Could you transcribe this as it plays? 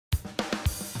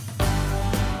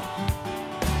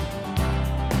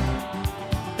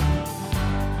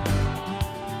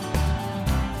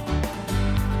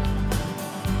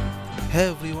Hey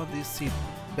everyone, this is Sid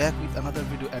back with another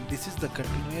video, and this is the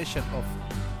continuation of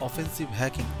offensive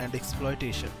hacking and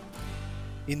exploitation.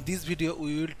 In this video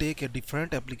we will take a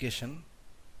different application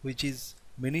which is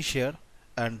MiniShare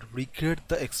and recreate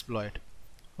the exploit.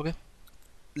 Okay,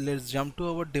 let's jump to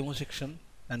our demo section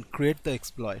and create the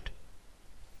exploit.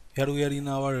 Here we are in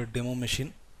our demo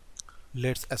machine.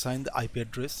 Let's assign the IP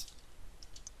address.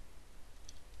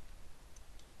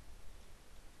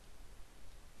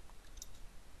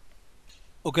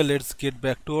 Okay, let's get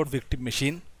back to our victim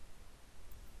machine.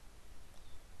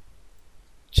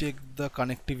 Check the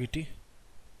connectivity.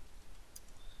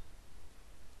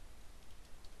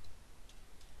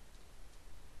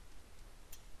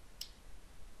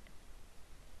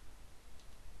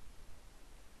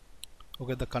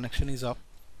 Okay, the connection is up.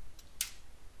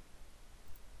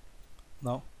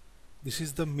 Now this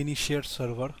is the MiniShare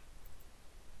server.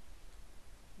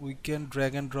 We can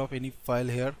drag and drop any file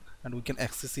here and we can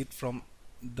access it from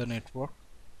the network.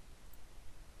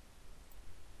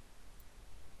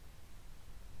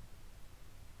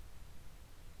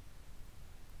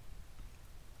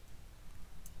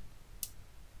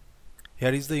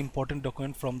 Here is the important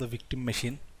document from the victim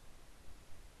machine.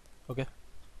 Okay,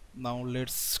 now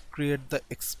let's create the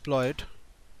exploit.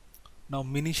 Now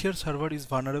MiniShare server is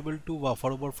vulnerable to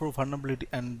buffer overflow vulnerability,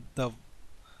 and the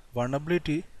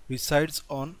vulnerability resides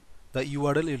on the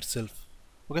URL itself.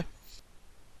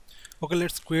 Okay,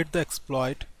 let's create the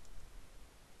exploit.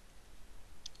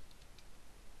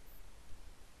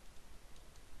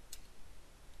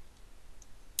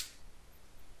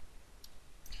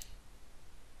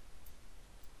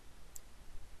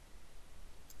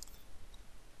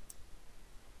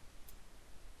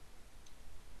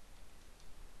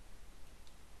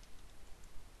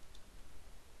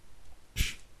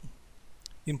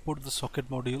 Import the socket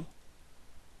module.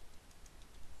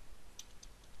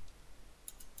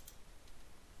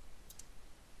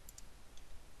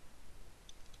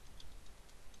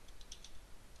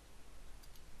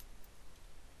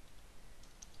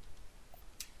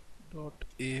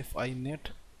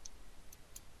 .afinet.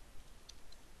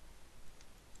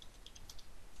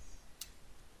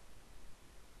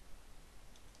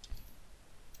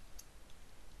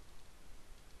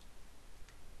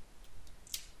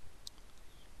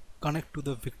 Connect to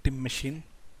the victim machine.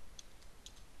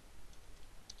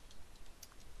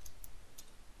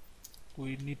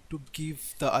 We need to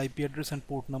give the IP address and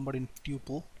port number in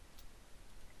tuple.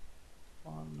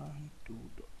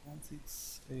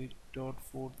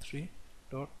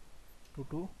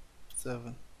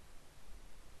 192.168.43.227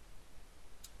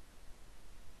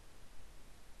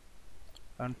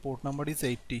 and port number is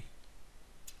 80.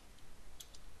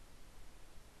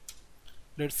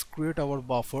 Let's create our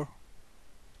buffer.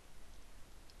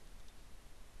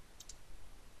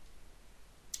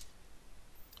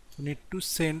 We need to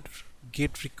send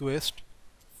GET request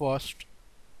first.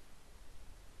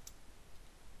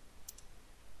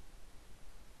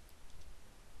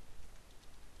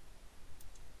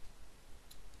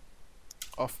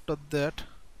 After that,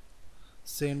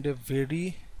 send a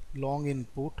very long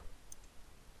input.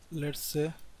 Let's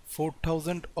say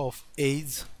 4000 of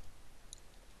age.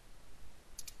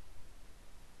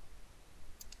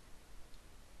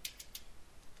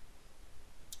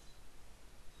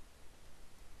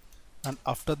 And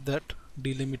after that,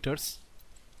 delimiters.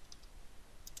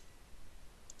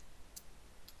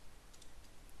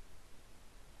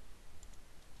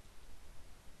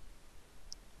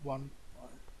 .1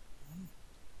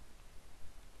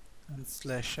 and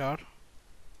 /r/n.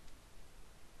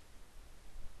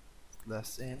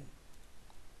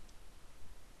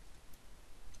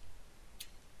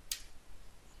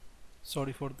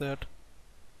 Sorry for that.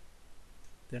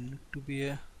 There need to be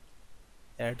a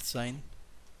add sign.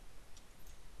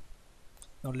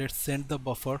 Now let's send the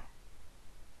buffer.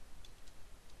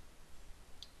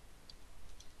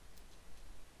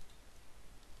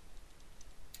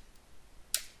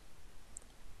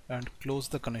 And close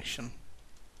the connection.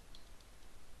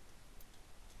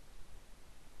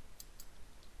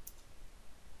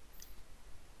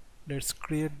 Let's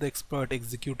create the exploit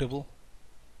executable.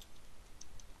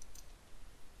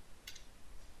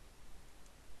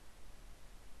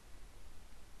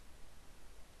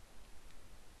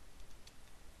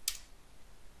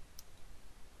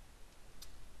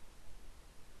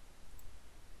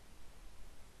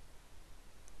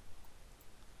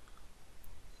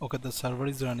 Okay, the server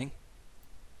is running.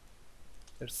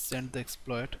 Let's send the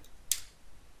exploit.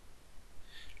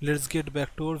 Let's get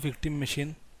back to our victim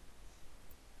machine,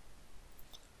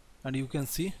 and you can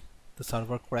see the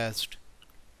server crashed.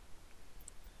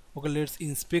 Okay, let's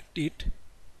inspect it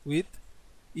with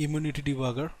immunity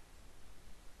debugger.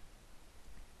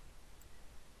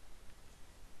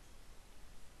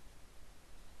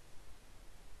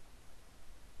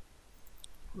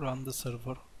 Run the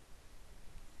server.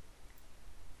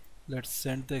 Let's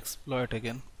send the exploit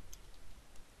again.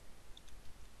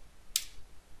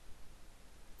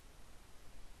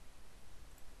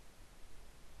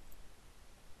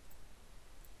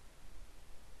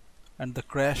 And the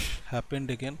crash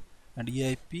happened again, and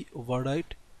EIP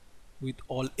override with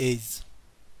all age.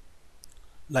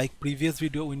 Like previous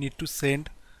video, we need to send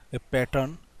a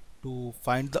pattern to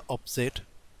find the offset.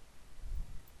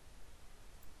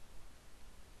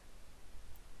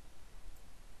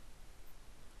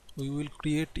 We will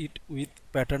create it with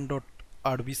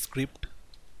pattern.rb script.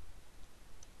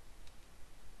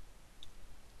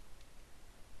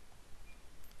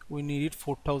 We need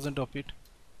 4000 of it.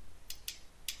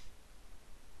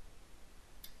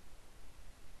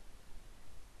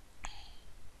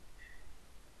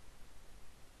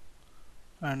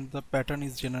 And the pattern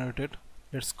is generated.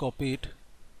 Let's copy it.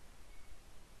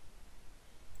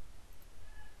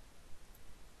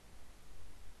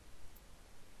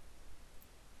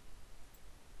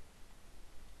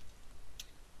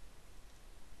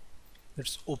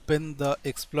 Let's open the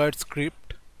exploit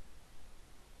script.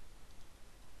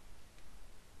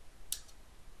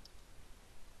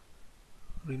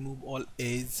 Remove all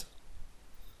age.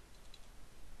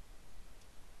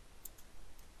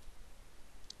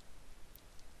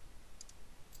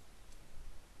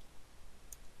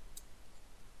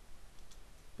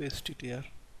 Paste it here.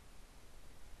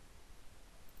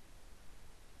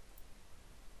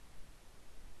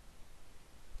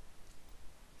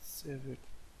 Save it.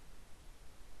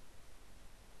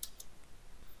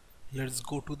 Let's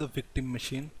go to the victim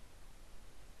machine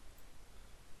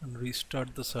and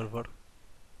restart the server.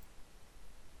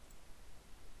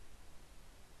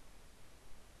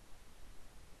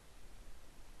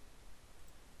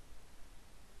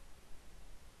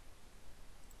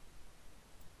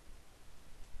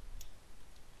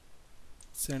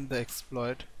 Send the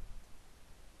exploit.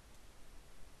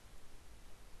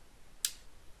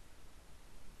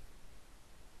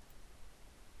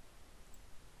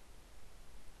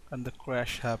 And the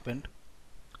crash happened.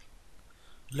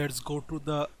 Let's go to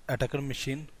the attacker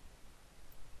machine.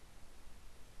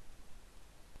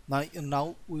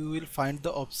 Now we will find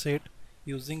the offset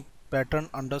using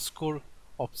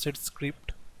pattern_offset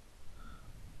script.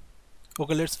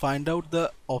 Okay, let's find out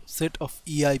the offset of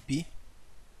EIP.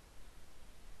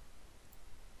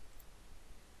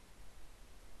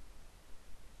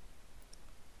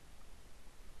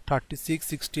 (36,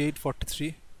 68,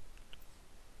 43).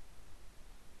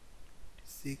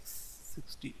 36,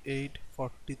 68,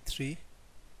 43.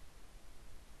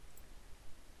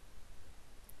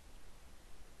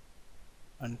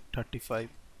 And 35.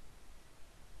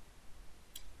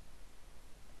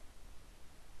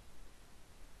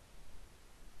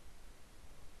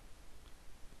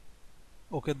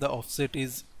 Okay, the offset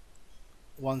is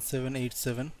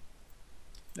 1787.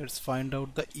 Let's find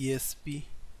out the ESP.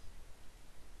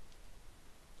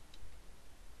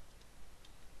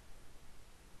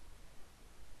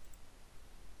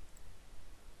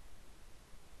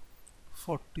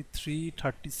 (43,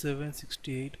 37,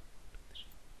 68).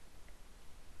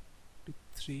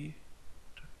 43,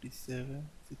 37,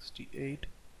 68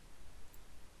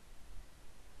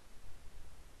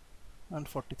 and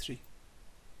 43.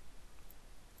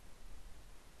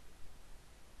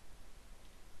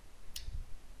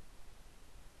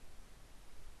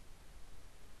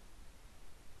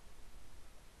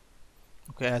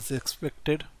 Okay, as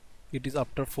expected, it is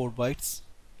after 4 bytes.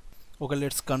 Okay,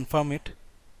 let's confirm it.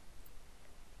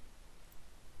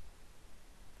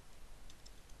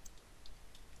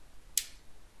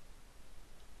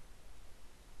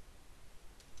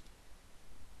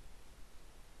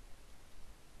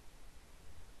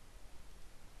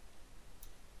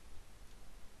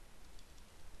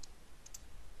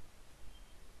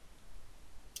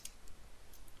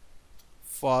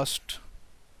 First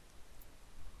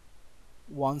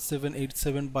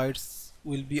 1787 bytes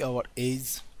will be our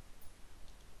age.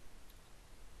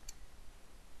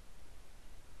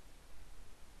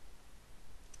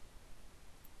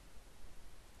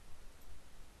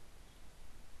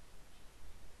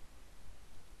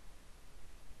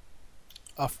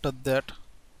 After that,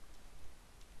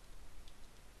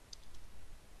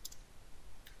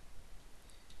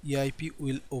 EIP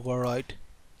will override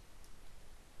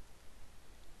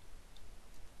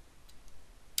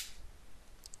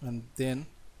and then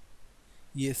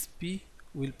ESP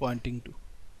will pointing to.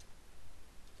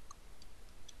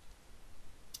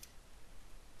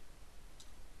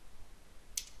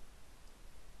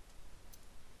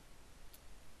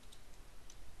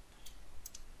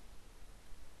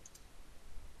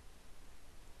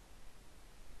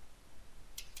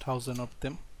 Thousand of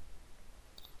them.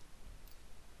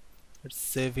 Let's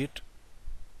save it.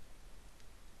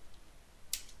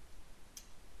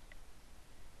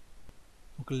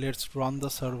 Okay, let's run the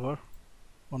server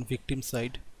on victim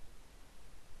side.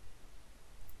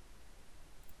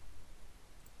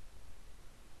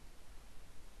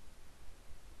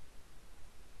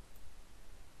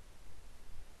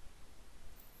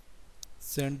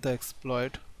 Send the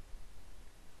exploit.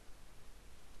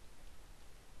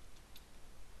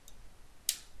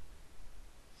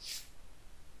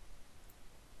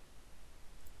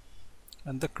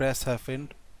 And the crash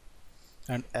happened,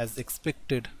 and as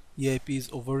expected EIP is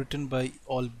overwritten by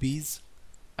all B's,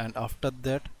 and after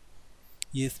that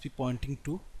ESP pointing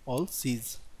to all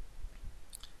C's.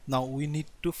 Now we need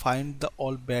to find the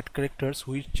all bad characters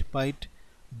which might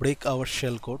break our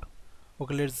shellcode.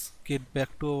 Okay, let's get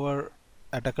back to our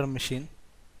attacker machine.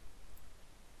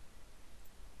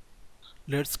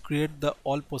 Let's create the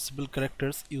all possible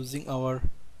characters using our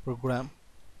program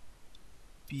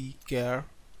pchar.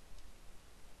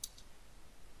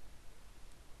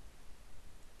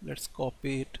 Let's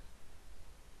copy it.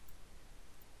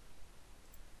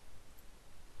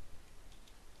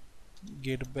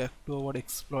 Get back to our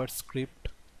exploit script.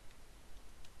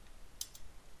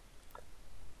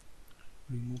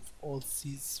 Remove all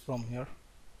C's from here.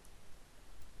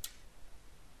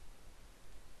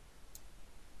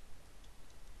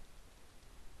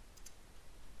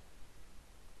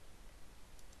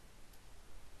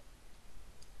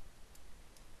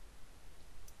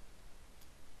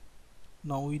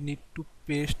 Now we need to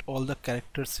paste all the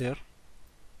characters here.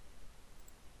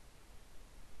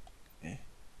 Okay.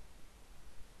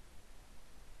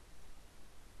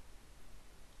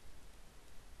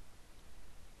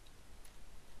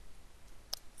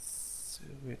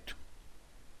 Save it.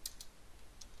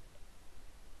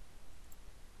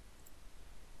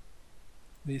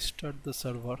 Restart the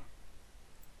server.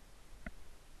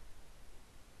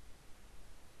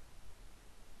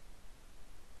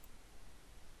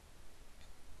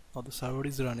 Now the server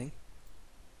is running.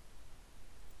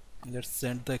 Let's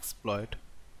send the exploit.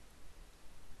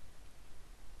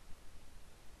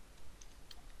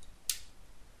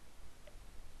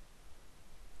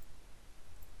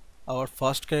 Our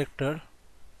first character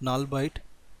null byte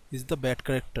is the bad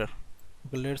character.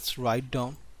 Okay, let's write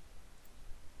down.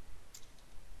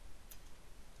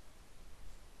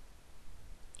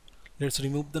 Let's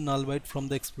remove the null byte from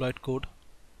the exploit code.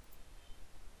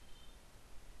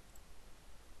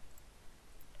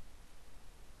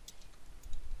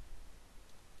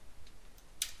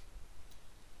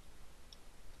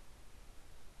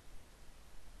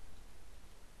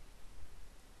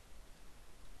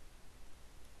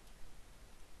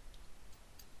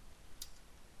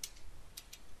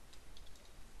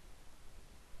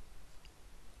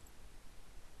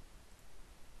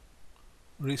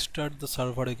 Restart the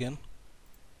server again.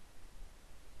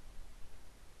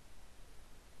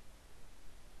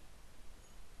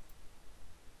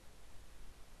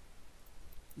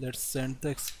 Let's send the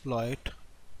exploit.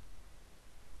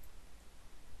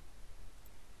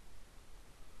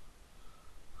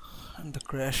 And the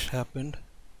crash happened.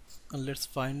 And let's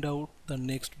find out the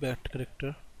next bad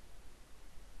character.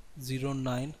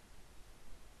 09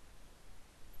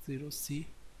 0C.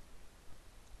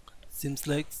 Seems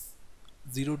like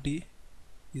 0D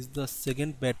is the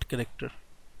second bad character.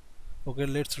 Okay,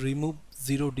 let's remove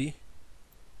 0D.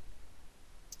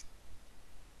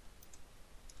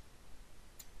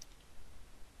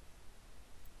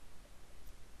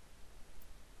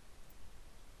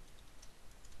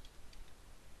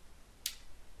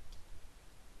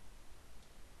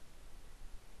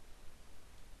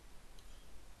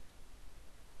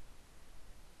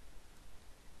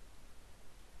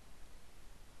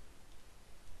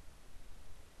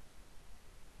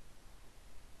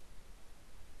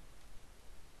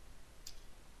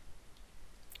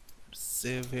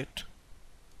 Save it.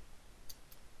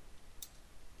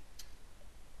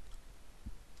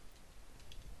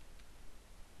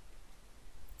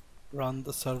 Run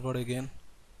the server again.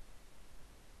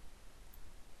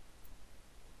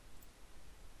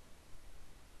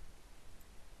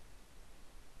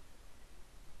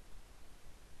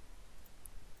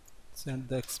 Send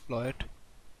the exploit.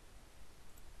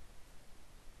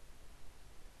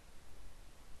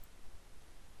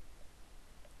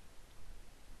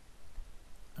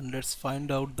 And let's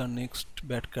find out the next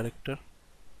bad character.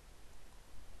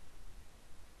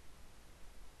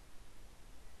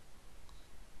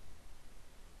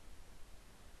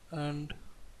 And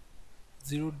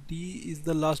 0D is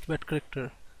the last bad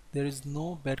character. There is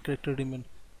no bad character remain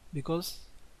because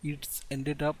it's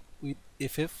ended up with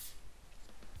FF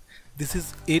This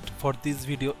is it for this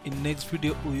video. In next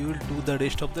video we will do the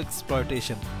rest of the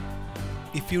exploitation.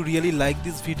 If you really like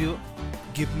this video,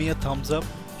 give me a thumbs up,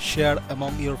 share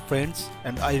among your friends,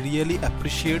 and I really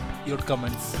appreciate your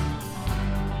comments.